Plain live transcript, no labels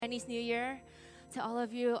Chinese New Year. To all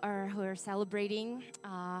of you who are celebrating,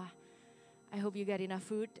 I hope you get enough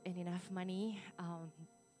food and enough money.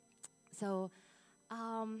 So,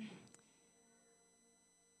 um,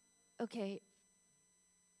 okay,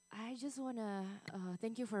 I just want to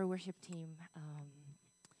thank you for our worship team.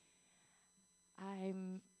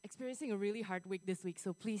 I'm experiencing a really hard week this week,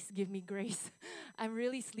 so please give me grace. I'm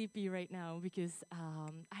really sleepy right now because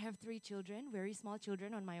I have 3 children, very small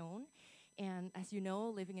children on my own. And as you know,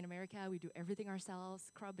 living in America, we do everything ourselves,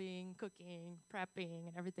 scrubbing, cooking, prepping,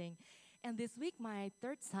 and everything. And this week, my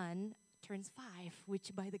 3rd son turns 5,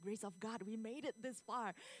 which by the grace of God, we made it this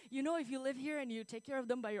far. You know, if you live here and you take care of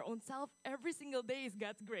them by your own self, every single day is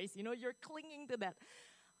God's grace. You know, you're clinging to that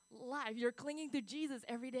life. You're clinging to Jesus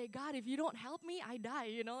every day. God, if you don't help me, I die.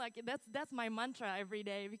 You know, like that's my mantra every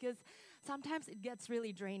day because sometimes it gets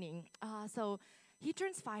really draining. So he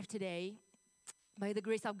turns 5 today. By the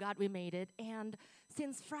grace of God, we made it. And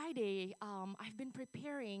since Friday, I've been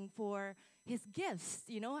preparing for his gifts.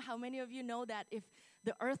 You know, how many of you know that if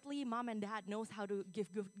the earthly mom and dad knows how to give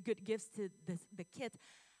good gifts to the kids,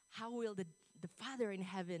 how will the Father in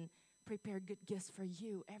heaven prepare good gifts for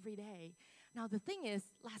you every day? Now, the thing is,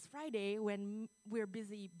 last Friday, when we're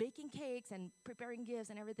busy baking cakes and preparing gifts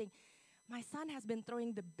and everything, my son has been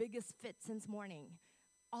throwing the biggest fit since morning,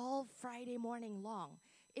 all Friday morning long.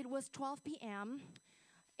 It was 12 p.m.,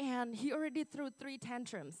 and he already threw 3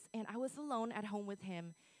 tantrums, and I was alone at home with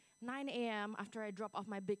him. 9 a.m., after I drop off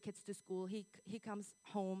my big kids to school, he comes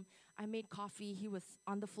home. I made coffee. He was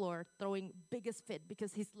on the floor throwing biggest fit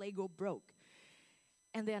because his Lego broke.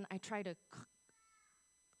 And then I try to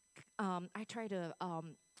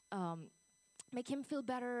make him feel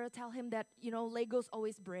better, tell him that, you know, Legos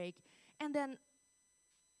always break. And then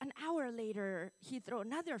an hour later, he threw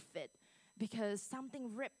another fit because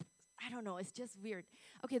something ripped. I don't know, it's just weird.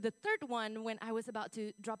 Okay, the 3rd one, when I was about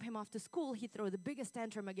to drop him off to school, he threw the biggest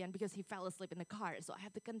tantrum again because he fell asleep in the car. So I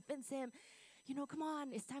have to convince him, you know, come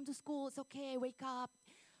on, it's time to school, it's okay, wake up.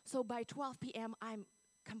 So by 12 p.m., I'm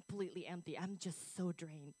completely empty. I'm just so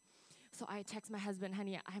drained. So I text my husband,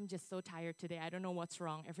 honey, I'm just so tired today. I don't know what's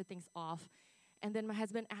wrong. Everything's off. And then my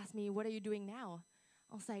husband asked me, what are you doing now?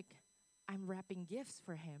 I was like, I'm wrapping gifts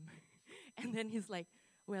for him. And then he's like,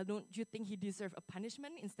 well, don't you think he deserves a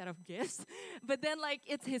punishment instead of gifts? But then, like,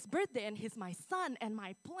 it's his birthday and he's my son, and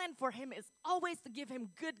my plan for him is always to give him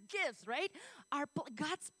good gifts, right?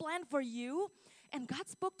 God's plan for you. And God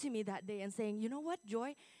spoke to me that day and saying, you know what,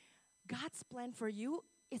 Joy? God's plan for you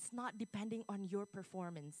is not depending on your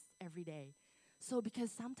performance every day. So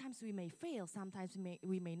because sometimes we may fail, sometimes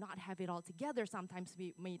we may not have it all together, sometimes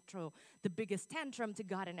we may throw the biggest tantrum to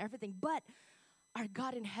God and everything, but our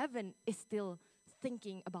God in heaven is still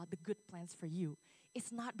thinking about the good plans for you.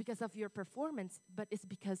 It's not because of your performance, but it's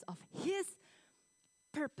because of His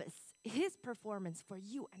purpose, His performance for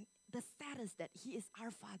you, and the status that He is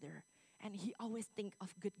our Father, and He always think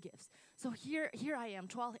of good gifts. So here I am,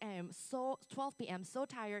 12 p.m., so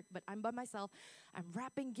tired, but I'm by myself. I'm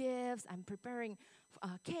wrapping gifts, I'm preparing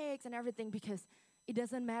cakes and everything because it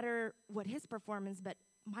doesn't matter what his performance, but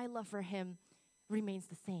my love for him remains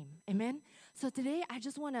the same. Amen? So today, I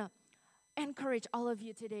just want to encourage all of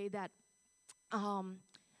you today that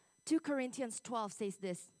 2 Corinthians 12 says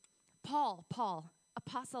this.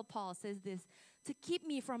 Apostle Paul says this, to keep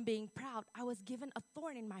me from being proud, I was given a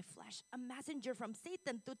thorn in my flesh, a messenger from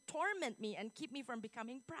Satan to torment me and keep me from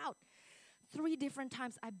becoming proud. 3 different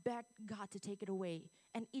times I begged God to take it away.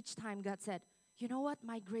 And each time God said, you know what?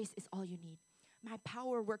 My grace is all you need. My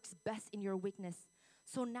power works best in your weakness.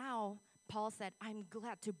 So now, Paul said, I'm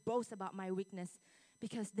glad to boast about my weakness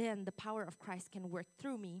because then the power of Christ can work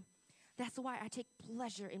through me. That's why I take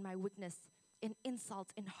pleasure in my weakness, in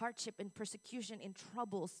insults, in hardship, in persecution, in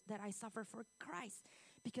troubles that I suffer for Christ.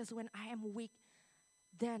 Because when I am weak,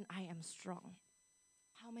 then I am strong.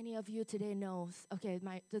 How many of you today knows,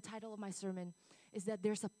 the title of my sermon is that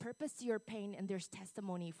there's a purpose to your pain and there's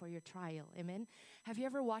testimony for your trial. Amen? Have you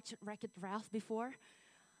ever watched Wreck-It Ralph before?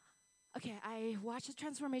 Okay, I watched the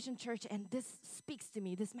Transformation Church, and this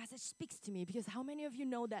message speaks to me, because how many of you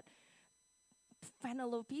know that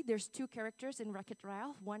Vanellope, there's 2 characters in Wreck-It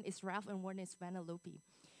Ralph. One is Ralph and one is Vanellope.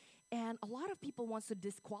 And a lot of people want to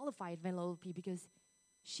disqualify Vanellope because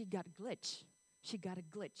she got a glitch. She got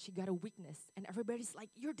a weakness. And everybody's like,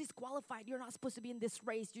 you're disqualified. You're not supposed to be in this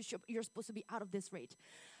race. You're supposed to be out of this race.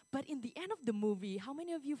 But in the end of the movie, how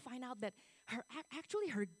many of you find out that her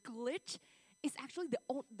glitch is actually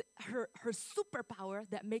her superpower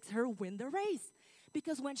that makes her win the race?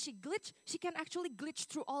 Because when she can actually glitch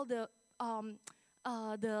through all the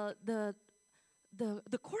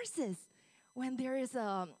courses. When there is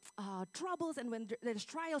troubles and when there's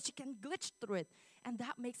trials, she can glitch through it, and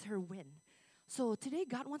that makes her win. So today,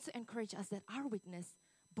 God wants to encourage us that our weakness,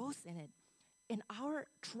 boast in it. In our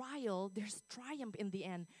trial, there's triumph in the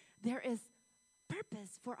end. There is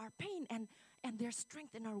purpose for our pain, and there's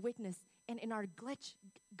strength in our weakness. And in our glitch,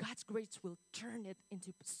 God's grace will turn it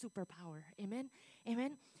into superpower. Amen?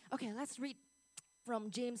 Amen? Okay, let's read from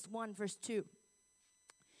James 1, verse 2.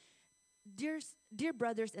 Dear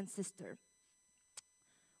brothers and sisters,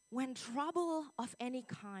 when trouble of any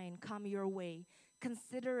kind come your way,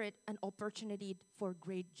 consider it an opportunity for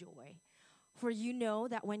great joy. For you know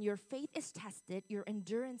that when your faith is tested, your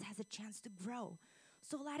endurance has a chance to grow.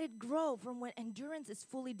 So let it grow. From when endurance is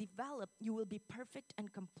fully developed, you will be perfect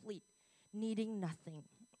and complete, needing nothing.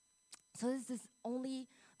 So this is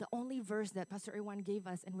the only verse that Pastor Irwan gave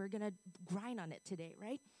us, and we're going to grind on it today,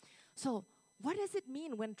 right? So what does it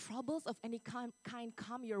mean when troubles of any kind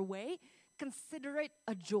come your way? Consider it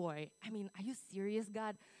a joy. I mean, are you serious,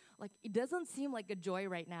 God? Like, it doesn't seem like a joy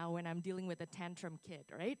right now when I'm dealing with a tantrum kid,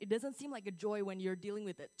 right? It doesn't seem like a joy when you're dealing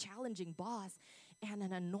with a challenging boss and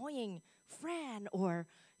an annoying friend, or,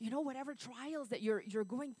 whatever trials that you're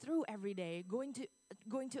going through every day, going to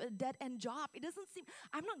a dead-end job. It doesn't seem,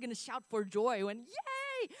 I'm not going to shout for joy when,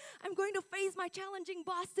 yay, I'm going to face my challenging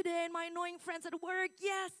boss today and my annoying friends at work.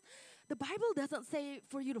 Yes. The Bible doesn't say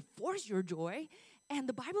for you to force your joy, and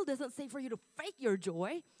the Bible doesn't say for you to fake your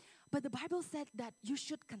joy, but the Bible said that you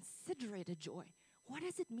should consider it a joy. What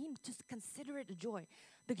does it mean to consider it a joy?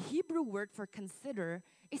 The Hebrew word for consider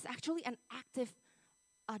is actually an active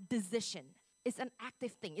decision. It's an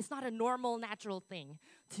active thing. It's not a normal, natural thing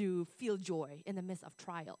to feel joy in the midst of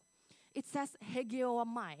trial. It says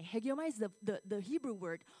hegeomai. Hegeomai is the Hebrew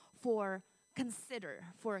word for consider,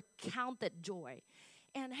 for counted joy.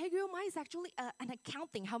 And hegeomai is actually an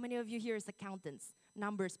accounting. How many of you here is accountants,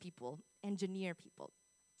 numbers people, engineer people?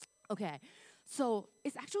 Okay, so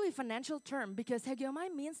it's actually a financial term because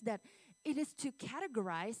hegeomai means that it is to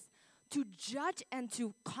categorize, to judge, and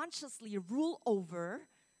to consciously rule over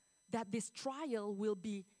that this trial will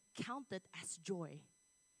be counted as joy.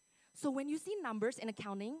 So when you see numbers in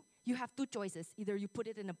accounting, you have two choices. Either you put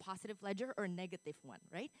it in a positive ledger or a negative one,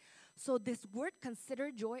 right? So this word consider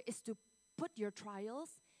joy is to put your trials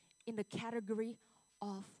in the category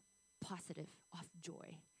of positive, of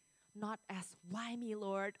joy. Not as, why me,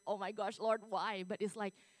 Lord? Oh my gosh, Lord, why? But it's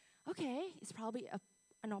like, okay, it's probably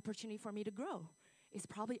an opportunity for me to grow. It's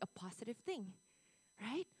probably a positive thing,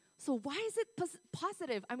 right? So why is it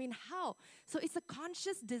positive? I mean, how? So it's a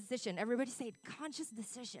conscious decision. Everybody say it, conscious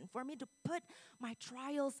decision for me to put my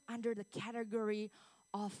trials under the category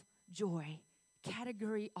of joy,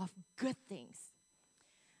 category of good things.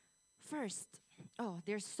 First,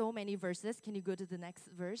 there's so many verses. Can you go to the next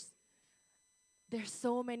verse? There's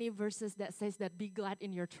so many verses that says that be glad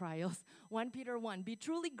in your trials. 1 Peter 1, be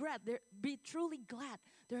truly glad. Be truly glad.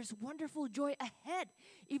 There's wonderful joy ahead,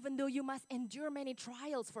 even though you must endure many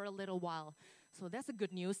trials for a little while. So that's a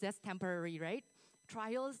good news. That's temporary, right?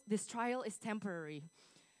 This trial is temporary.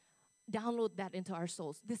 Download that into our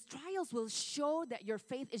souls. These trials will show that your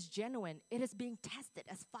faith is genuine. It is being tested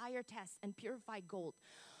as fire tests and purified gold,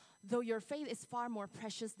 though your faith is far more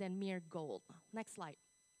precious than mere gold. Next slide.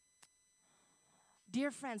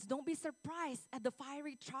 Dear friends, don't be surprised at the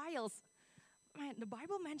fiery trials. Man, the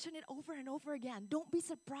Bible mentioned it over and over again. Don't be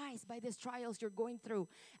surprised by these trials you're going through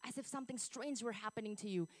as if something strange were happening to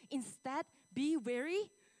you. Instead, be very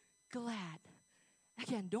glad.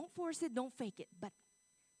 Again, don't force it, don't fake it, but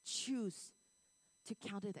choose to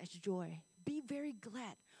count it as joy. Be very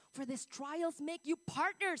glad. For these trials make you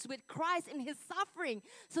partners with Christ in his suffering,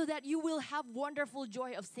 so that you will have wonderful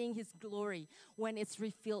joy of seeing his glory when it's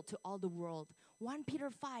revealed to all the world. 1 Peter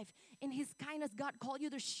 5, in his kindness, God called you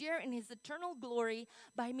to share in his eternal glory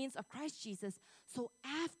by means of Christ Jesus. So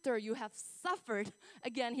after you have suffered,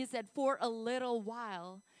 again, he said, for a little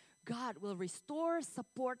while, God will restore,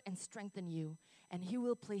 support, and strengthen you, and he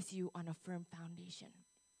will place you on a firm foundation.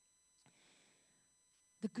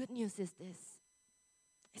 The good news is this.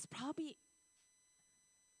 It's probably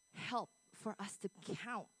help for us to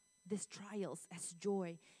count these trials as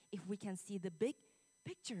joy if we can see the big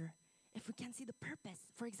picture, if we can see the purpose.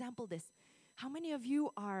 For example, how many of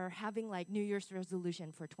you are having like New Year's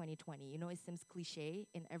resolution for 2020? You know, it seems cliche.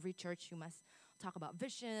 In every church, you must talk about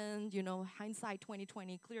vision, hindsight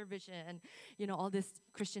 2020, clear vision, all this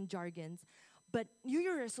Christian jargons. But New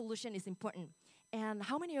Year's resolution is important. And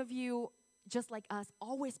how many of you, just like us,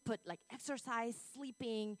 always put like exercise,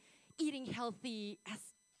 sleeping, eating healthy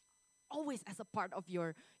always as a part of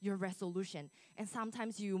your resolution? And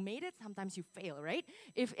sometimes you made it, sometimes you fail, right?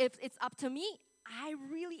 If it's up to me, I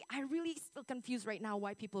really still confused right now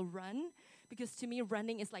why people run, because to me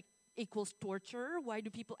running is like equals torture. Why do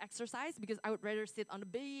people exercise? Because I would rather sit on the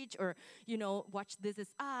beach or watch This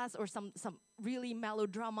Is Us or some really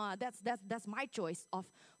melodrama. That's my choice of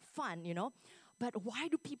fun. But why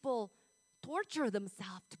do people torture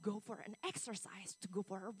themselves to go for an exercise, to go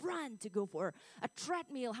for a run, to go for a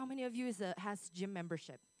treadmill? How many of you has gym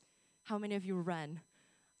membership? How many of you run?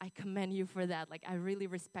 I commend you for that. Like, I really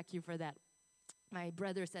respect you for that. My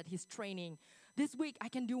brother said he's training. This week I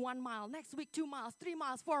can do 1 mile. Next week 2 miles, 3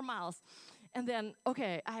 miles, 4 miles. And then,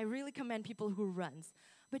 okay, I really commend people who runs.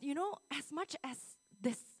 But as much as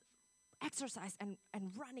this exercise and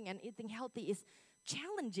running and eating healthy is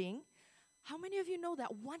challenging, how many of you know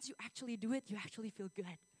that once you actually do it, you actually feel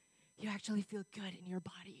good? You actually feel good in your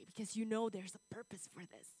body because there's a purpose for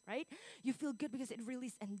this, right? You feel good because it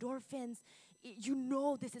releases endorphins.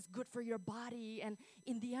 This is good for your body, and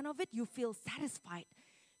in the end of it, you feel satisfied.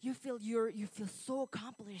 You feel so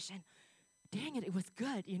accomplished, and dang it was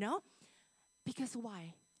good. Because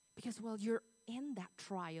why? Because while you're in that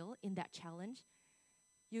trial, in that challenge,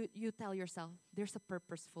 you tell yourself there's a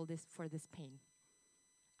purpose for this pain.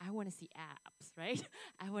 I want to see abs, right?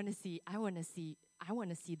 I want to see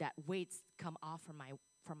that weights come off from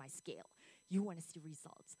my scale. You want to see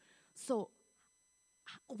results. So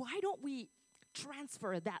why don't we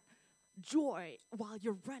transfer that joy while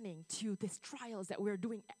you're running to these trials that we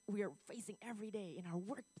are facing every day in our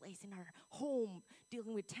workplace, in our home,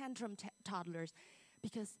 dealing with tantrum toddlers?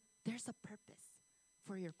 Because there's a purpose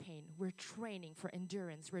for your pain. We're training for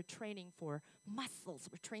endurance. We're training for muscles.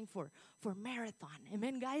 We're training for marathon.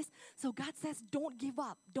 Amen, guys? So God says, don't give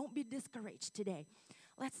up. Don't be discouraged today.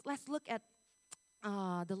 Let's look at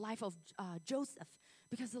the life of Joseph,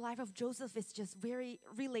 because the life of Joseph is just very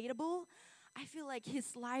relatable. I feel like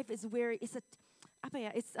his life is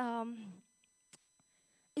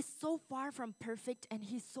it's so far from perfect, and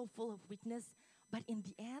he's so full of weakness. But in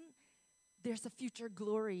the end, there's a future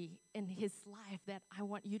glory in his life that I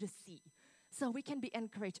want you to see. So we can be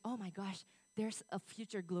encouraged. Oh my gosh, there's a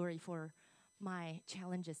future glory for my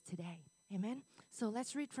challenges today. Amen? So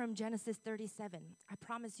let's read from Genesis 37. I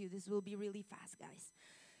promise you this will be really fast, guys.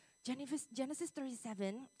 Genesis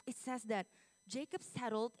 37, it says that Jacob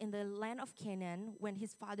settled in the land of Canaan when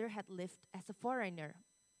his father had lived as a foreigner.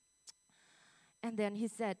 And then he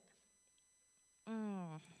said,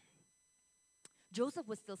 Joseph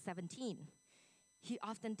was still 17. He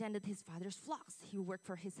often tended his father's flocks. He worked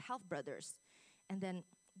for his half brothers. And then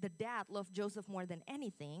the dad loved Joseph more than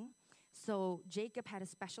anything. So Jacob had a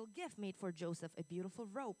special gift made for Joseph, a beautiful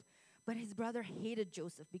robe. But his brother hated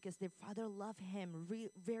Joseph because their father loved him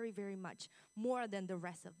very, very much, more than the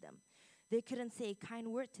rest of them. They couldn't say a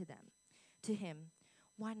kind word to him.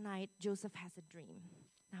 One night, Joseph has a dream.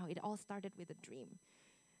 Now, it all started with a dream.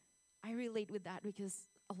 I relate with that because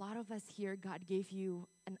a lot of us here, God gave you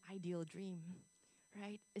an ideal dream,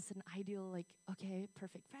 right? It's an ideal, like, okay,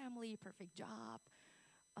 perfect family, perfect job,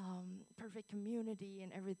 perfect community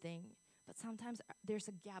and everything. But sometimes there's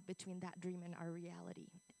a gap between that dream and our reality.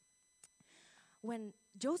 When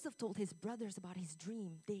Joseph told his brothers about his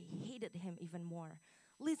dream, they hated him even more.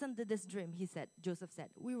 Listen to this dream, Joseph said.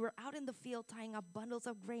 We were out in the field tying up bundles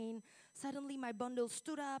of grain. Suddenly my bundles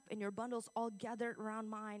stood up and your bundles all gathered around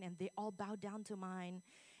mine and they all bowed down to mine.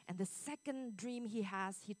 And the second dream he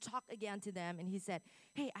talked again to them and he said,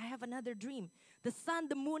 hey, I have another dream. The sun,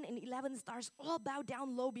 the moon, and 11 stars all bow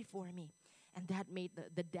down low before me. And that made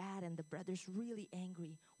the dad and the brothers really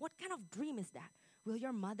angry. What kind of dream is that? Will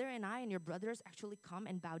your mother and I and your brothers actually come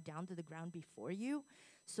and bow down to the ground before you?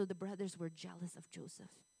 So the brothers were jealous of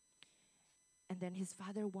Joseph. And then his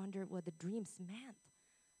father wondered what the dreams meant.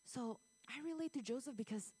 So I relate to Joseph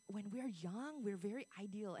because when we're young, we're very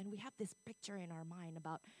ideal and we have this picture in our mind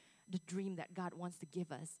about the dream that God wants to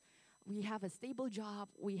give us. We have a stable job,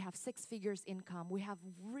 we have 6 figures income, we have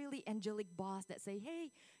really angelic boss that say, hey,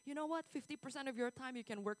 you know what, 50% of your time you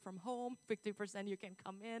can work from home, 50% you can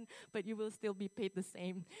come in, but you will still be paid the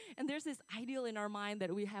same. And there's this ideal in our mind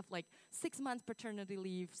that we have like 6 months paternity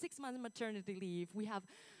leave, 6 months maternity leave, we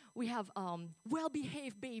have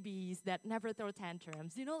well-behaved babies that never throw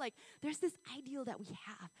tantrums. There's this ideal that we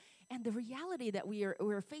have. And the reality that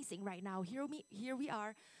we're facing right now, here we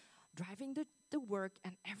are, driving to work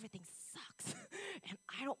and everything sucks. And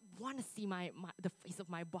I don't want to see the face of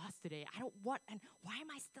my boss today. And why am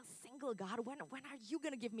I still single, God? When are you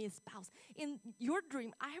going to give me a spouse? In your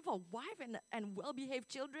dream, I have a wife and well-behaved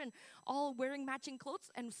children all wearing matching clothes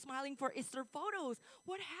and smiling for Easter photos.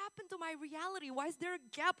 What happened to my reality? Why is there a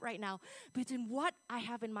gap right now between what I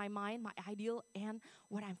have in my mind, my ideal, and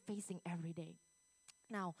what I'm facing every day?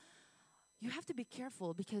 Now, you have to be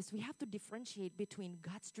careful because we have to differentiate between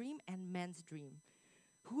God's dream and man's dream.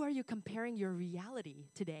 Who are you comparing your reality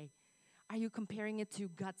today? Are you comparing it to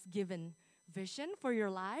God's given vision for your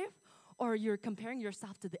life? Or you're comparing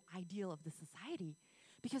yourself to the ideal of the society?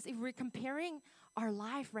 Because if we're comparing our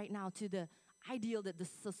life right now to the ideal that the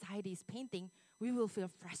society is painting, we will feel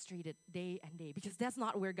frustrated day and day because that's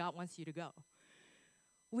not where God wants you to go.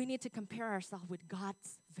 We need to compare ourselves with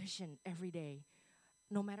God's vision every day,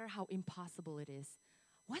 no matter how impossible it is.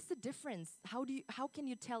 What's the difference? How can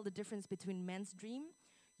you tell the difference between man's dream,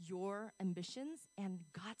 your ambitions, and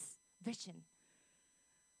God's vision?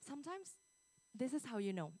 Sometimes this is how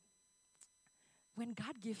you know. When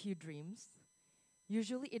God gives you dreams,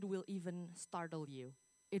 usually it will even startle you.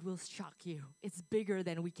 It will shock you. It's bigger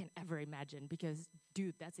than we can ever imagine because,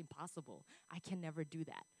 dude, that's impossible. I can never do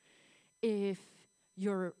that. If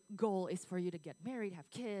your goal is for you to get married, have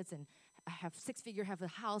kids, and have six-figure, have a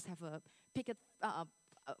house, have a picket,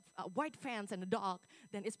 white fence and a dog,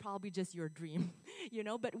 then it's probably just your dream,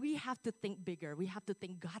 But we have to think bigger. We have to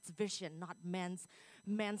think God's vision, not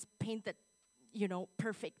man's painted,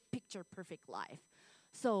 perfect life.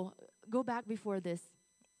 So go back before this.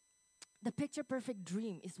 The picture perfect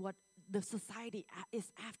dream is what the society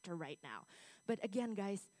is after right now. But again,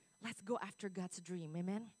 guys, let's go after God's dream.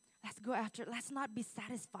 Amen. Let's not be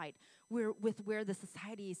satisfied with where the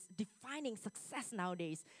society is defining success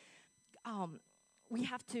nowadays. We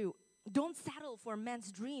have to, don't settle for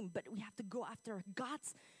man's dream, but we have to go after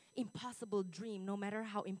God's impossible dream, no matter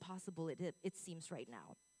how impossible it seems right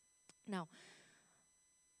now. Now,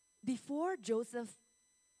 before Joseph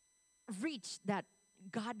reached that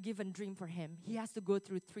God-given dream for him, he has to go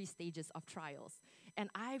through 3 stages of trials. And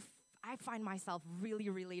I find myself really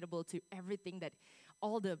relatable to everything that,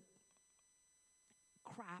 all the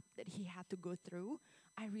crap that he had to go through.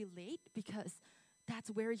 I relate because that's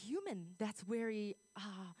very human. That's very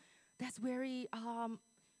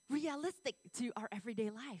realistic to our everyday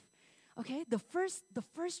life. Okay, the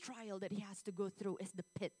first trial that he has to go through is the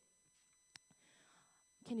pit.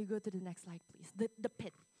 Can you go to the next slide, please? The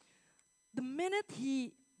pit. The minute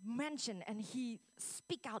he mentioned and he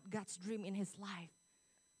speak out God's dream in his life,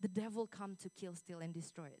 the devil come to kill, steal, and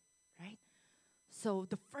destroy it, right? So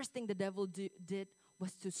the first thing the devil did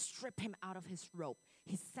was to strip him out of his rope,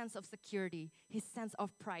 his sense of security, his sense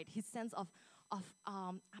of pride, his sense of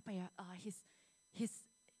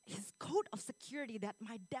his code of security that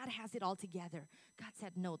my dad has it all together. God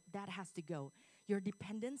said, no, that has to go. Your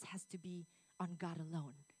dependence has to be on God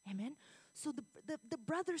alone. Amen? So the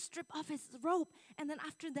brother stripped off his rope. And then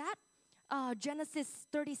after that, Genesis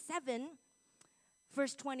 37,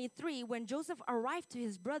 verse 23, when Joseph arrived to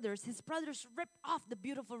his brothers ripped off the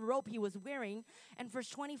beautiful robe he was wearing. And verse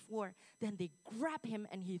 24, then they grabbed him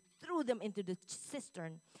and he threw them into the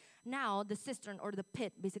cistern. Now, the cistern or the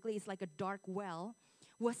pit, basically it's like a dark well,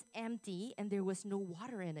 was empty and there was no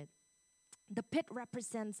water in it. The pit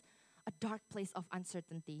represents a dark place of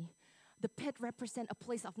uncertainty. The pit represents a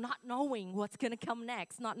place of not knowing what's going to come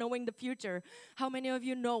next, not knowing the future. How many of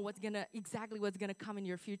you know exactly what's going to come in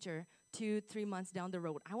your future 2-3 months down the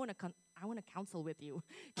road? I want to counsel with you.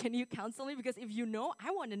 Can you counsel me? Because if you know,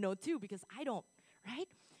 I want to know too because I don't, right?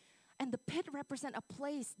 And the pit represents a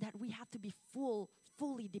place that we have to be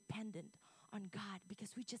fully dependent on God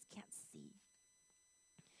because we just can't see.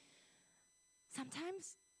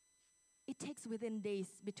 Sometimes it takes within days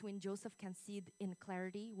between Joseph can see in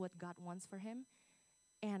clarity what God wants for him,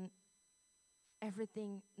 and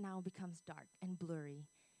everything now becomes dark and blurry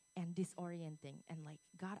and disorienting. And like,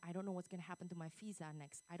 God, I don't know what's going to happen to my visa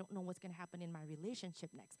next. I don't know what's going to happen in my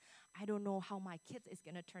relationship next. I don't know how my kids is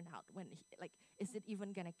going to turn out. Is it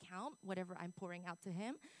even going to count, whatever I'm pouring out to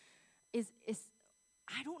him?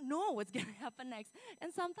 I don't know what's going to happen next.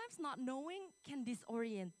 And sometimes not knowing can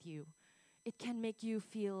disorient you. It can make you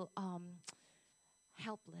feel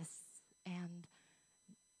helpless, and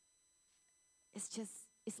it's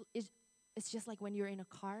just like when you're in a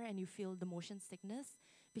car and you feel the motion sickness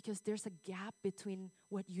because there's a gap between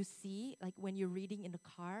what you see, like when you're reading in the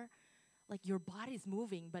car, like your body is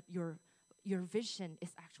moving, but your vision is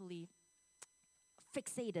actually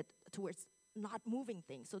fixated towards not moving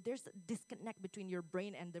things. So there's a disconnect between your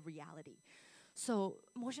brain and the reality. So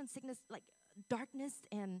motion sickness, like darkness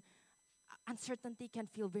and uncertainty can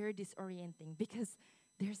feel very disorienting because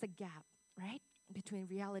there's a gap, right, between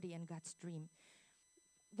reality and God's dream.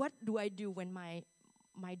 What do I do when my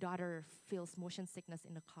daughter feels motion sickness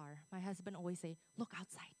in the car? My husband always say, look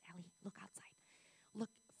outside, Ellie, look outside. Look,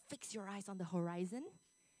 fix your eyes on the horizon.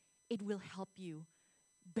 It will help you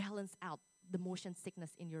balance out the motion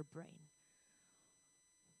sickness in your brain.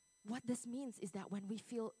 What this means is that when we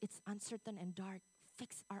feel it's uncertain and dark,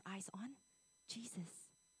 fix our eyes on Jesus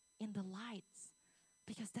in the lights,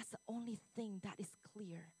 because that's the only thing that is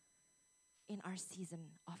clear in our season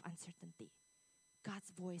of uncertainty.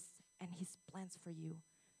 God's voice and His plans for you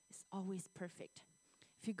is always perfect.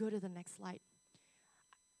 If you go to the next slide,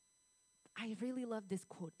 I really love this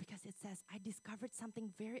quote because it says, I discovered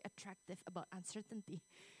something very attractive about uncertainty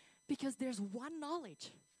because there's one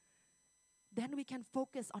knowledge. Then we can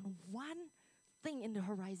focus on one thing in the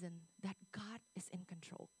horizon, that God is in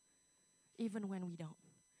control, even when we don't.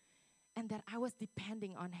 And that I was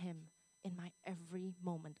depending on Him in my every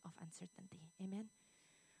moment of uncertainty. Amen?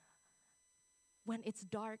 When it's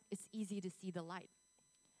dark, it's easy to see the light.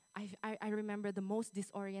 I remember the most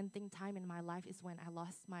disorienting time in my life is when I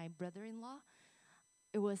lost my brother-in-law.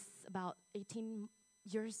 It was about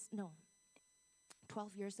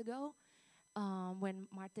 12 years ago, when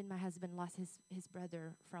Martin, my husband, lost his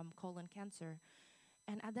brother from colon cancer.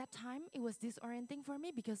 And at that time, it was disorienting for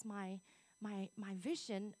me because my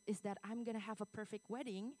vision is that I'm going to have a perfect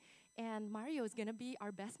wedding and Mario is going to be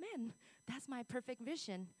our best man. That's my perfect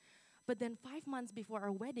vision. But then 5 months before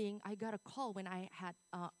our wedding, I got a call when I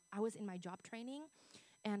was in my job training,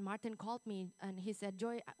 and Martin called me and he said,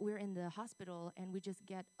 Joy, we're in the hospital and we just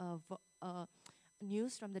get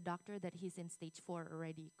news from the doctor that he's in stage 4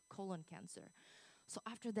 already, colon cancer. So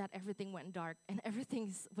after that, everything went dark and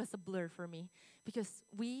everything was a blur for me because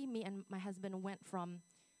me and my husband went from,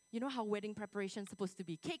 you know how wedding preparation is supposed to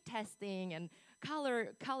be, cake testing and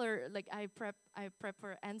color. Like I prep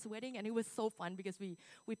for Anne's wedding, and it was so fun because we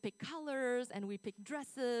picked colors and we picked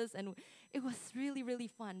dresses, and it was really, really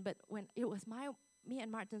fun. But when it was me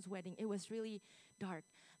and Martin's wedding, it was really dark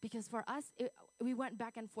because for us, we went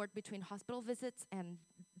back and forth between hospital visits and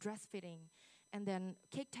dress fitting, and then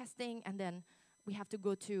cake testing, and then we have to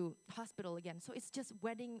go to hospital again. So it's just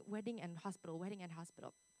wedding and hospital, wedding and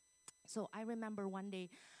hospital. So I remember one day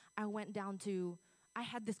I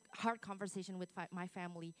had this hard conversation with my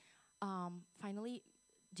family. Finally,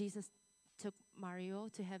 Jesus took Mario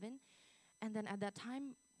to heaven. And then at that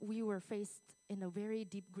time, we were faced in a very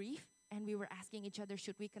deep grief. And we were asking each other,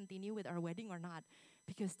 should we continue with our wedding or not?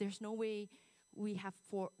 Because there's no way we have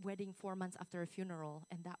wedding 4 months after a funeral.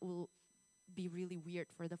 And that will be really weird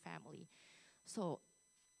for the family. So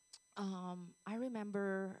I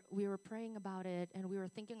remember we were praying about it and we were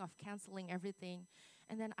thinking of canceling everything.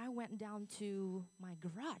 And then I went down to my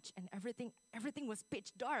garage and everything was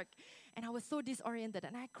pitch dark. And I was so disoriented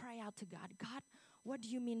and I cry out to God, God, what do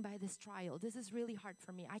you mean by this trial? This is really hard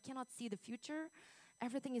for me. I cannot see the future.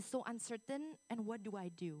 Everything is so uncertain. And what do I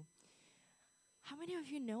do? How many of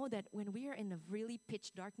you know that when we are in a really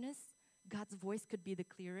pitch darkness, God's voice could be the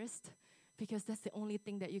clearest? Because that's the only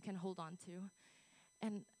thing that you can hold on to.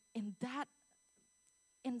 And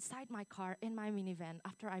inside my car, in my minivan,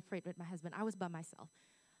 after I prayed with my husband, I was by myself.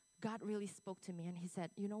 God really spoke to me and He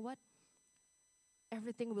said, you know what?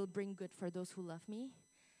 Everything will bring good for those who love me.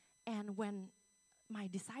 And when my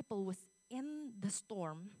disciple was in the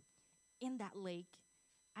storm, in that lake,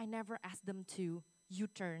 I never asked them to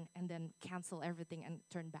U-turn and then cancel everything and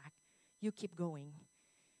turn back. You keep going.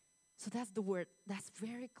 So that's the word. That's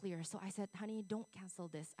very clear. So I said, honey, don't cancel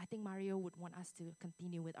this. I think Mario would want us to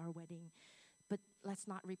continue with our wedding, but let's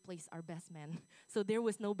not replace our best man. So there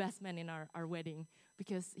was no best man in our wedding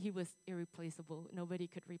because he was irreplaceable. Nobody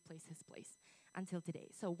could replace his place until today.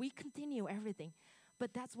 So we continue everything.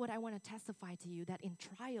 But that's what I want to testify to you, that in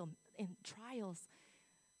trials,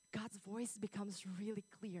 God's voice becomes really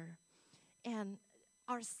clear. And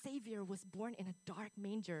our Savior was born in a dark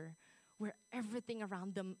manger where everything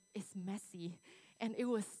around them is messy. And it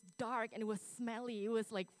was dark and it was smelly. It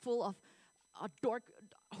was like full of dark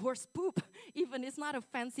horse poop. Even it's not a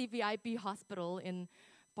fancy VIP hospital in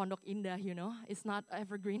Pondok Indah, you know. It's not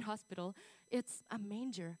Evergreen Hospital. It's a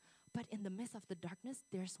manger. But in the midst of the darkness,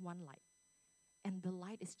 there's one light. And the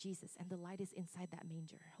light is Jesus. And the light is inside that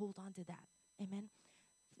manger. Hold on to that. Amen.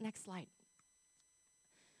 Next slide.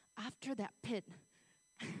 After that pit,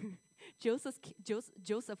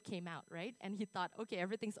 Joseph came out, right? And he thought, okay,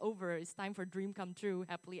 everything's over. It's time for dream come true,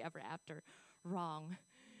 happily ever after. Wrong.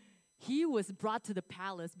 He was brought to the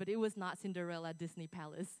palace, but it was not Cinderella Disney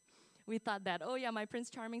Palace. We thought that, oh yeah, my Prince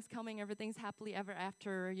Charming's coming, everything's happily ever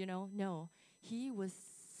after, you know. No, he was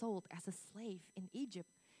sold as a slave in Egypt.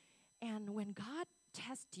 And when God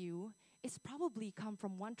tests you, it's probably come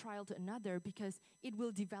from one trial to another because it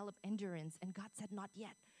will develop endurance. And God said, not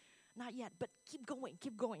yet. Not yet, but keep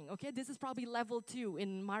going, okay? This is probably level 2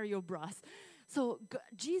 in Mario Bros. So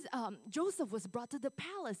Joseph was brought to the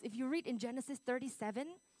palace. If you read in Genesis 37,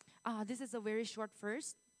 this is a very short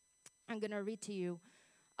verse. I'm going to read to you.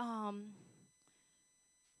 um,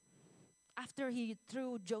 after he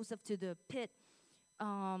threw Joseph to the pit,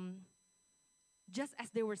 um, just as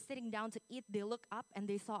they were sitting down to eat, they looked up and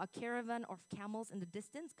they saw a caravan of camels in the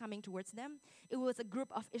distance coming towards them. It was a group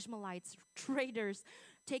of Ishmaelites, traders,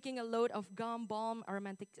 taking a load of gum, balm,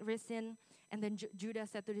 aromatic resin. And then Judah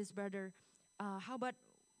said to his brother, how about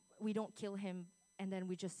we don't kill him and then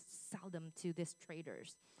we just sell them to these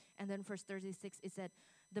traders? And then verse 36, it said,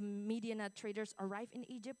 the Midianite traders arrived in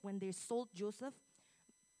Egypt when they sold Joseph,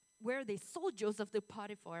 where they sold Joseph to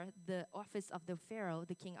Potiphar, the office of the Pharaoh,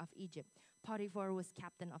 the king of Egypt. Potiphar was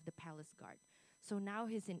captain of the palace guard. So now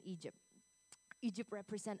he's in Egypt. Egypt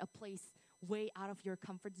represents a place way out of your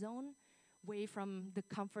comfort zone, way from the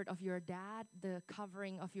comfort of your dad, the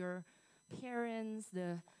covering of your parents,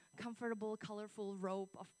 the comfortable, colorful robe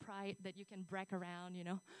of pride that you can brag around, you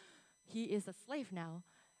know. He is a slave now.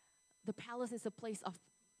 The palace is a place of,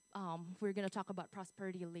 we're going to talk about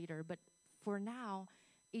prosperity later, but for now,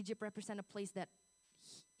 Egypt represents a place that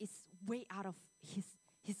is way out of his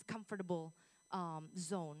comfortable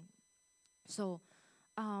zone. So,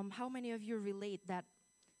 how many of you relate that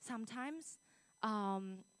sometimes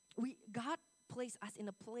God placed us in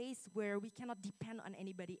a place where we cannot depend on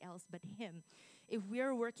anybody else but Him? If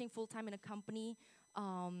we're working full time in a company,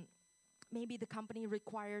 maybe the company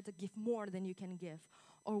required to give more than you can give,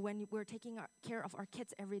 or when we're taking care of our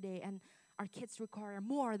kids every day and our kids require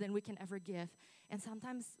more than we can ever give, and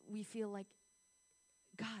sometimes we feel like,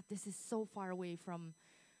 God, this is so far away from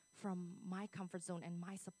my comfort zone and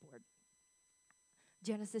my support.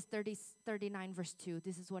 Genesis 39 verse 2,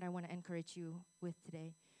 this is what I want to encourage you with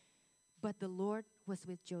today. But the Lord was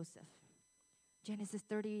with Joseph. Genesis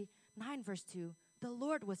 39 verse 2, the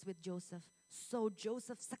Lord was with Joseph. So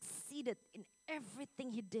Joseph succeeded in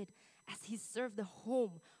everything he did as he served the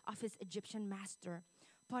home of his Egyptian master.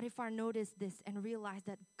 Potiphar noticed this and realized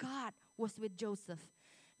that God was with Joseph,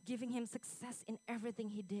 giving him success in everything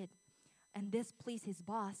he did. And this pleased his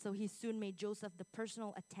boss, so he soon made Joseph the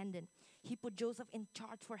personal attendant. He put Joseph in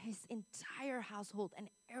charge for his entire household and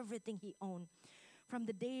everything he owned. From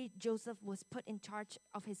the day Joseph was put in charge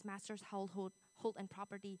of his master's household and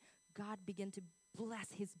property, God began to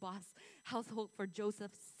bless his boss' household for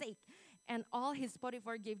Joseph's sake. And all his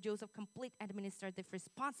Potiphar gave Joseph complete administrative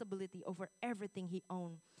responsibility over everything he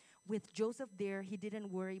owned. With Joseph there, he didn't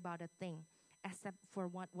worry about a thing except for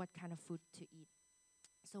what kind of food to eat.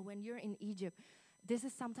 So when you're in Egypt, this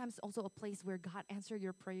is sometimes also a place where God answers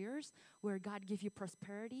your prayers, where God gives you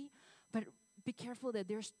prosperity. But be careful that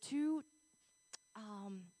there's two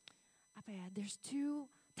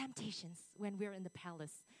temptations when we're in the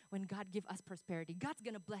palace, when God gives us prosperity. God's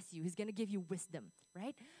going to bless you. He's going to give you wisdom,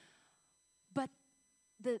 right? But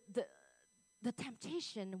the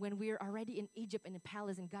temptation when we're already in Egypt in the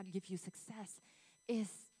palace and God gives you success is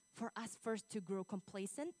for us first to grow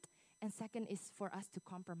complacent, and second is for us to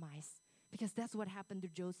compromise, because that's what happened to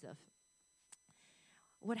Joseph.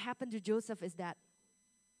 What happened to Joseph is that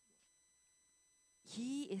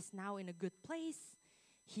he is now in a good place.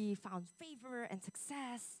 He found favor and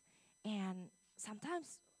success, and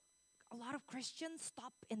sometimes a lot of Christians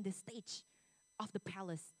stop in this stage of the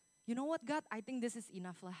palace. You know what, God? I think this is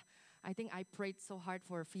enough lah. I think I prayed so hard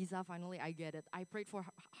for visa, finally I get it. I prayed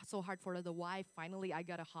so hard for the wife, finally I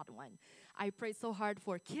got a hot one. I prayed so hard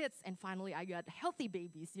for kids, and finally I got healthy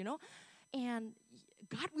babies, you know? And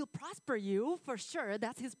God will prosper you, for sure,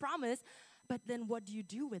 that's His promise. But then what do you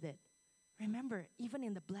do with it? Remember, even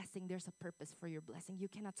in the blessing, there's a purpose for your blessing. You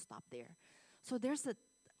cannot stop there. So there's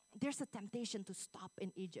a temptation to stop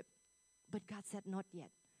in Egypt. But God said, not yet.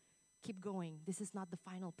 Keep going. This is not the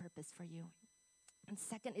final purpose for you. And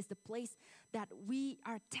second is the place that we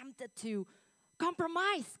are tempted to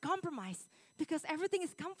compromise, because everything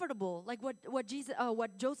is comfortable, like what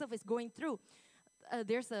Joseph is going through.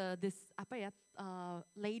 There's this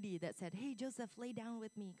lady that said, "Hey Joseph, lay down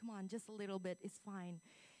with me. Come on, just a little bit. It's fine."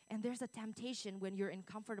 And there's a temptation when you're in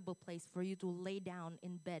comfortable place for you to lay down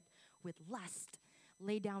in bed with lust,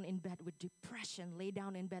 lay down in bed with depression, lay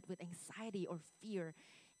down in bed with anxiety or fear,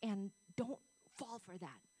 and don't fall for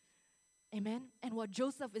that. Amen? And what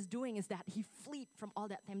Joseph is doing is that he fled from all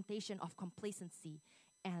that temptation of complacency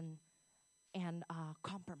and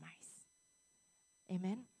compromise.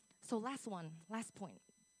 Amen? So last point.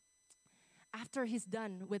 After he's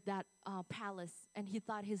done with that palace and he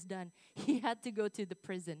thought he's done, he had to go to the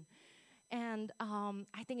prison. And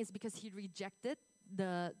I think it's because he rejected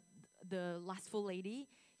the lustful lady,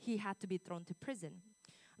 he had to be thrown to prison.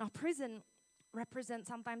 Now, prison represents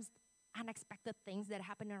sometimes unexpected things that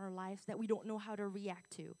happen in our lives that we don't know how to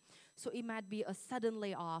react to. So it might be a sudden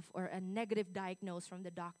layoff or a negative diagnosis from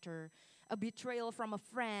the doctor, a betrayal from a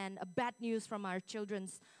friend, a bad news from our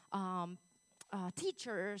children's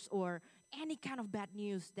teachers, or any kind of bad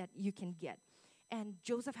news that you can get. And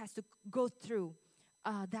Joseph has to go through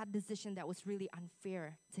that decision that was really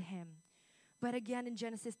unfair to him. But again, in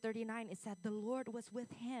Genesis 39, it said the Lord was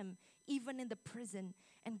with him, even in the prison,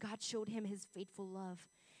 and God showed him his faithful love.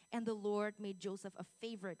 And the Lord made Joseph a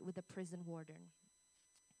favorite with the prison warden.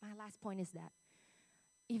 My last point is that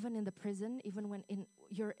even in the prison, even when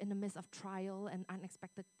you're in the midst of trial and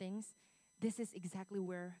unexpected things, this is exactly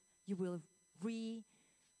where you will rediscover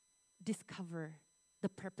the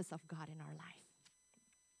purpose of God in our life.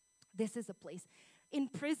 This is a place. In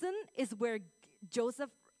prison is where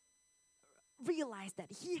Joseph realized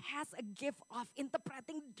that he has a gift of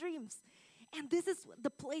interpreting dreams. And this is the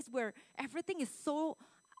place where everything is so,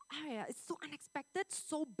 it's so unexpected,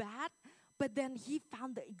 so bad, but then he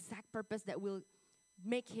found the exact purpose that will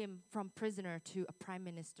make him from prisoner to a prime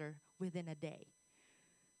minister within a day.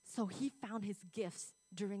 So he found his gifts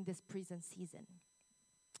during this prison season.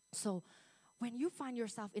 So when you find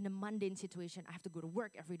yourself in a mundane situation, I have to go to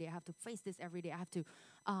work every day, I have to face this every day, I have to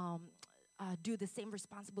do the same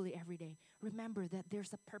responsibility every day. Remember that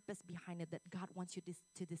there's a purpose behind it that God wants you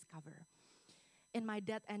to discover. In my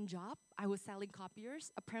dead-end job, I was selling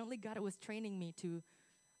copiers. Apparently, God was training me to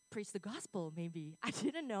preach the gospel, maybe. I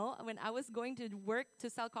didn't know. When I was going to work to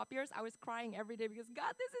sell copiers, I was crying every day because,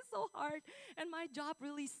 God, this is so hard, and my job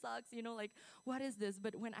really sucks. Like, what is this?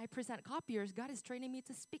 But when I present copiers, God is training me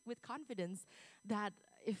to speak with confidence that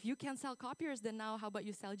if you can sell copiers, then now how about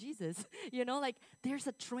you sell Jesus? Like, there's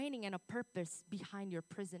a training and a purpose behind your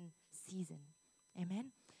prison season.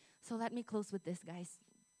 Amen? So let me close with this, guys.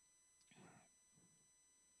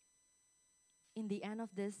 In the end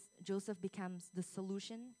of this, Joseph becomes the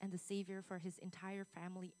solution and the savior for his entire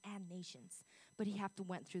family and nations. But he have to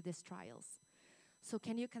went through these trials. So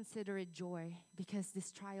can you consider it joy? Because these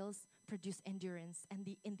trials produce endurance and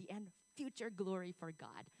in the end, future glory for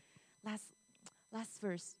God. Last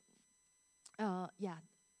verse.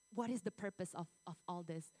 What is the purpose of all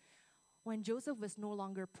this? When Joseph was no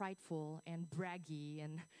longer prideful and braggy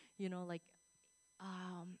and,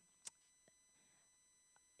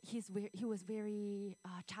 he was very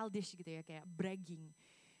childish gitu ya, kayak bragging.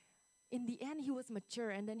 In the end, he was mature,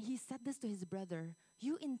 and then he said this to his brother,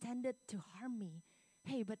 you intended to harm me.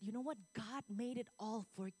 Hey, but you know what? God made it all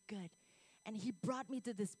for good. And he brought me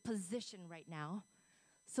to this position right now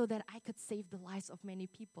so that I could save the lives of many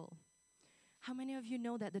people. How many of you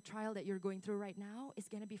know that the trial that you're going through right now is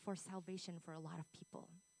going to be for salvation for a lot of people?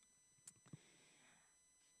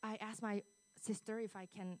 I asked my sister if I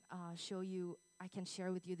can I can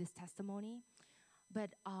share with you this testimony.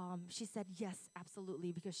 But she said yes,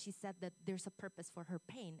 absolutely, because she said that there's a purpose for her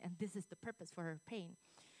pain, and this is the purpose for her pain.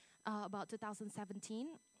 About 2017,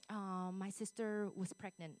 my sister was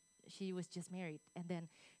pregnant. She was just married, and then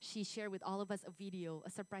she shared with all of us a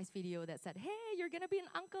surprise video that said, hey, you're going to be an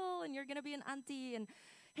uncle, and you're going to be an auntie, and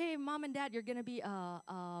hey, mom and dad, you're going to be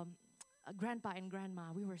a grandpa and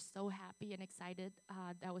grandma. We were so happy and excited.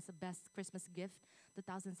 That was the best Christmas gift,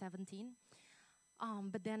 2017.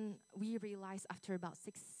 But then we realized after about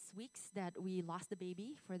 6 weeks that we lost the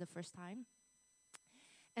baby for the first time.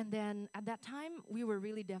 And then at that time, we were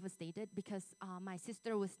really devastated because my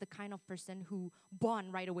sister was the kind of person who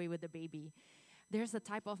bond right away with the baby. There's a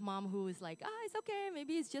type of mom who is like, it's okay,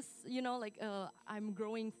 maybe it's just, I'm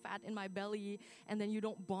growing fat in my belly, and then you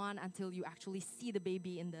don't bond until you actually see the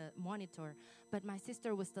baby in the monitor. But my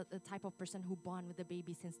sister was the type of person who bond with the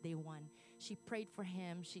baby since day one. She prayed for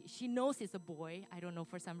him. She knows he's a boy. I don't know,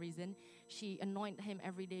 for some reason. She anointed him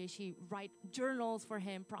every day. She write journals for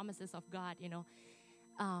him, promises of God,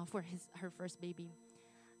 for her first baby.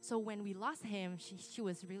 So when we lost him, she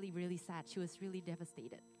was really, really sad. She was really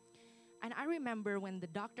devastated. And I remember when the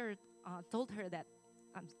doctor told her that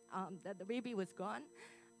the baby was gone,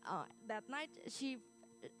 that night she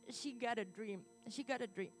got a dream. She got a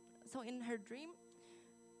dream. So in her dream,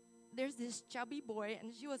 there's this chubby boy,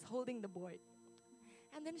 and she was holding the boy.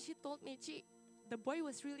 And then she told me, the boy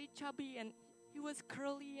was really chubby, and he was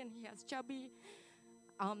curly, and he has chubby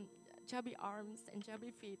arms and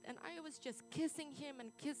chubby feet. And I was just kissing him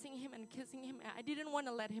and kissing him and kissing him. And I didn't want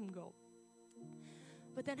to let him go.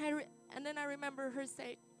 But then I remember her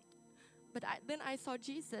say, then I saw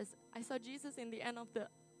Jesus. I saw Jesus in the end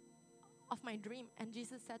of my dream, and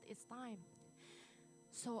Jesus said, it's time.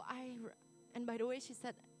 So and by the way, she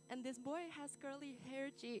said, and this boy has curly hair,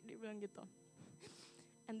 Ci, dia bilang gitu.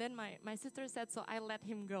 And then my sister said, so I let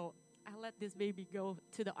him go. I let this baby go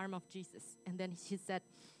to the arm of Jesus. And then she said,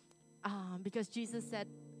 because Jesus said,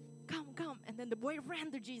 come. And then the boy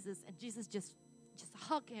ran to Jesus, and Jesus just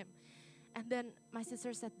hugged him. And then my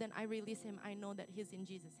sister said, then I release him. I know that he's in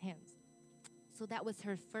Jesus' hands. So that was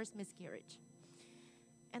her first miscarriage.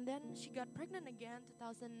 And then she got pregnant again,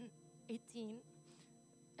 2018.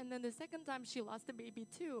 And then the second time she lost the baby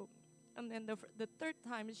too. And then the third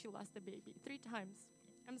time she lost the baby. 3 times.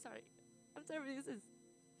 I'm sorry, this is...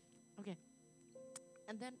 Okay.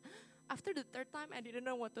 And then after the third time, I didn't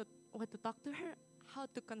know what to talk to her, how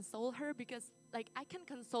to console her, because like I can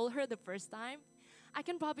console her the first time. I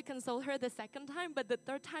can probably console her the second time, but the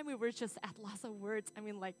third time we were just at loss of words. I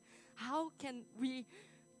mean, like, how can we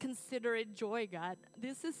consider it joy, God?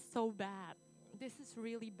 This is so bad. This is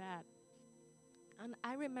really bad. And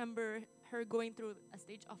I remember her going through a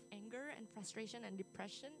stage of anger and frustration and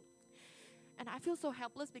depression. And I feel so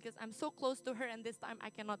helpless because I'm so close to her, and this time I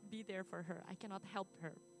cannot be there for her. I cannot help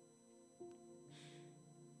her.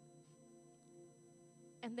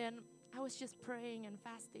 And then I was just praying and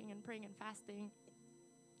fasting and praying and fasting.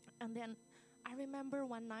 And then I remember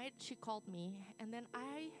one night she called me, and then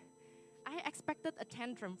I expected a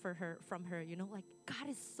tantrum from her, like,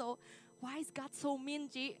 why is God so mean,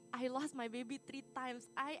 G? I lost my baby 3 times.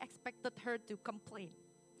 I expected her to complain.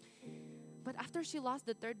 But after she lost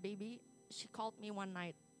the 3rd baby, she called me one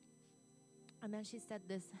night. And then she said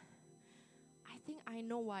this, I think I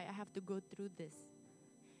know why I have to go through this.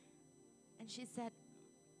 And she said,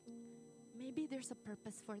 maybe there's a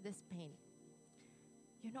purpose for this pain.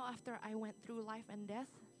 After I went through life and death,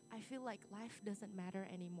 I feel like life doesn't matter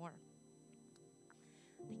anymore.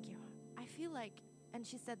 Thank you. I feel like, and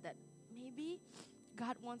she said that maybe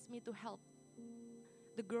God wants me to help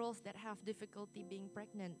the girls that have difficulty being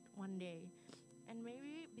pregnant one day. And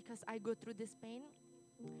maybe because I go through this pain,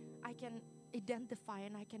 I can identify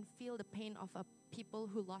and I can feel the pain of people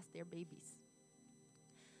who lost their babies.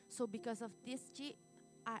 So because of this,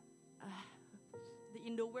 the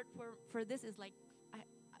Indo word for this is like,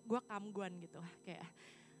 gua kamguan gitu. Kayak,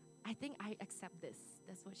 I think I accept this.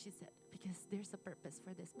 That's what she said. Because there's a purpose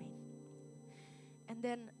for this pain. And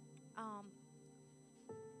then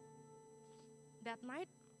that night,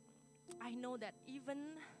 I know that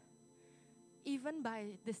even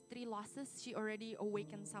by these 3 losses, she already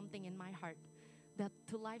awakened something in my heart. That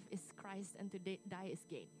to life is Christ and to die is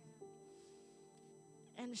gain.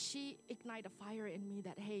 And she ignited a fire in me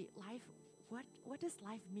that, hey, life, what does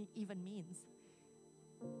life even means?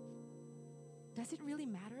 Does it really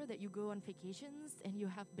matter that you go on vacations and you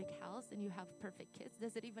have big house and you have perfect kids?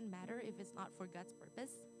 Does it even matter if it's not for God's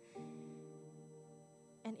purpose?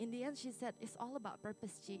 And in the end, she said, it's all about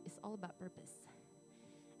purpose, G. It's all about purpose.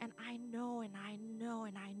 And I know,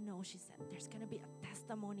 she said, there's going to be a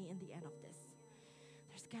testimony in the end of this.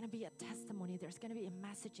 There's going to be a testimony. There's going to be a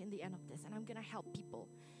message in the end of this. And I'm going to help people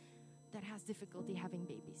that has difficulty having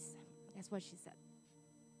babies. That's what she said.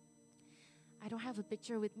 I don't have a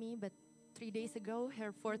picture with me, but 3 days ago,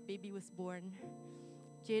 her 4th baby was born,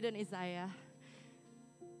 Jaden Isaiah.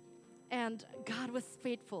 And God was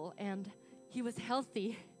faithful, and he was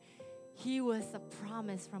healthy. He was a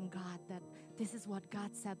promise from God that this is what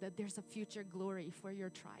God said, that there's a future glory for your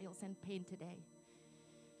trials and pain today.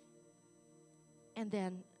 And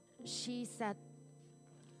then she said,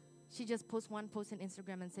 she just posted one post on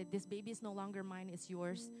Instagram and said, this baby is no longer mine, it's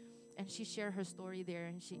yours. And she shared her story there,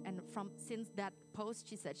 and since that post,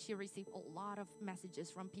 she said she received a lot of messages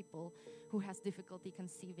from people who has difficulty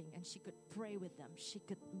conceiving, and she could pray with them. She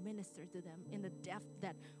could minister to them in a depth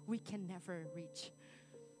that we can never reach,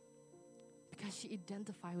 because she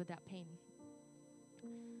identified with that pain.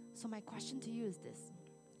 So my question to you is this: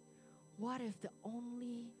 what if the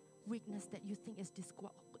only weakness that you think is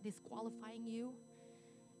disqualifying you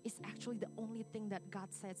is actually the only thing that God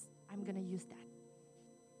says, I'm going to use that?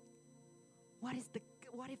 What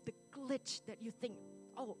if the glitch that you think,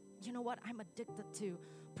 oh, you know what, I'm addicted to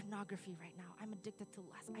pornography right now. I'm addicted to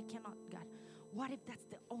lust. I cannot, God. What if that's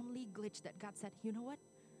the only glitch that God said, you know what?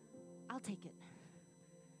 I'll take it.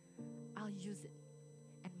 I'll use it.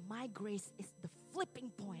 And my grace is the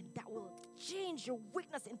flipping point that will change your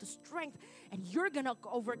weakness into strength. And you're going to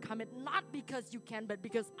overcome it, not because you can, but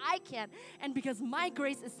because I can. And because my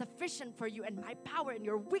grace is sufficient for you, and my power in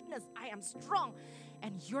your weakness, I am strong.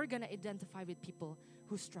 And you're going to identify with people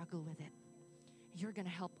who struggle with it. You're going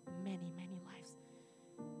to help many, many lives.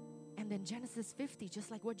 And then Genesis 50, just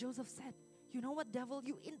like what Joseph said, you know what, devil,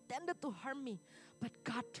 you intended to harm me, but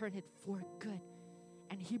God turned it for good.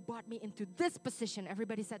 And he brought me into this position.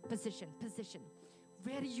 Everybody said position.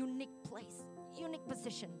 Very unique place, unique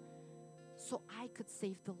position. So I could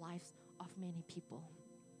save the lives of many people.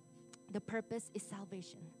 The purpose is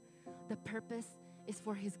salvation. The purpose is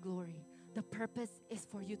for his glory. The purpose is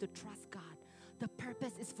for you to trust God. The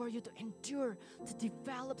purpose is for you to endure, to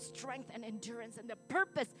develop strength and endurance. And the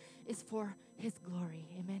purpose is for His glory.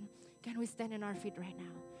 Amen. Can we stand in our feet right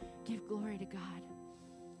now? Give glory to God.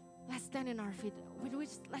 Let's stand in our feet.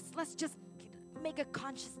 Let's just make a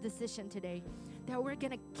conscious decision today that we're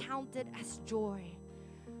going to count it as joy.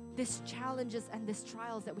 These challenges and these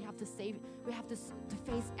trials that we have to face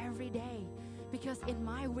every day. Because in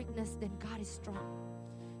my weakness, then God is strong.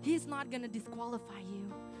 He's not going to disqualify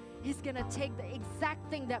you. He's going to take the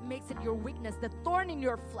exact thing that makes it your weakness, the thorn in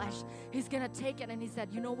your flesh. He's going to take it, and He said,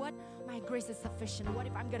 you know what? My grace is sufficient. What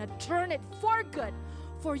if I'm going to turn it for good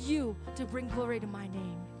for you to bring glory to my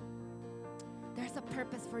name? There's a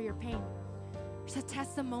purpose for your pain. There's a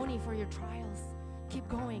testimony for your trials. Keep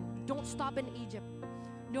going. Don't stop in Egypt.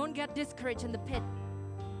 Don't get discouraged in the pit.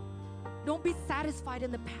 Don't be satisfied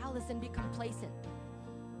in the palace and be complacent.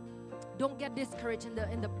 Don't get discouraged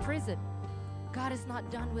in the prison. God is not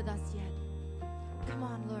done with us yet. Come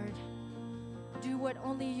on, Lord. Do what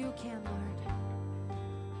only You can, Lord.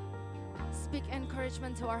 Speak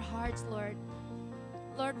encouragement to our hearts, Lord.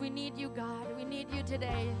 Lord, we need You, God. We need You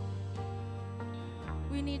today.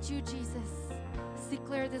 We need You, Jesus.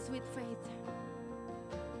 Declare this with faith.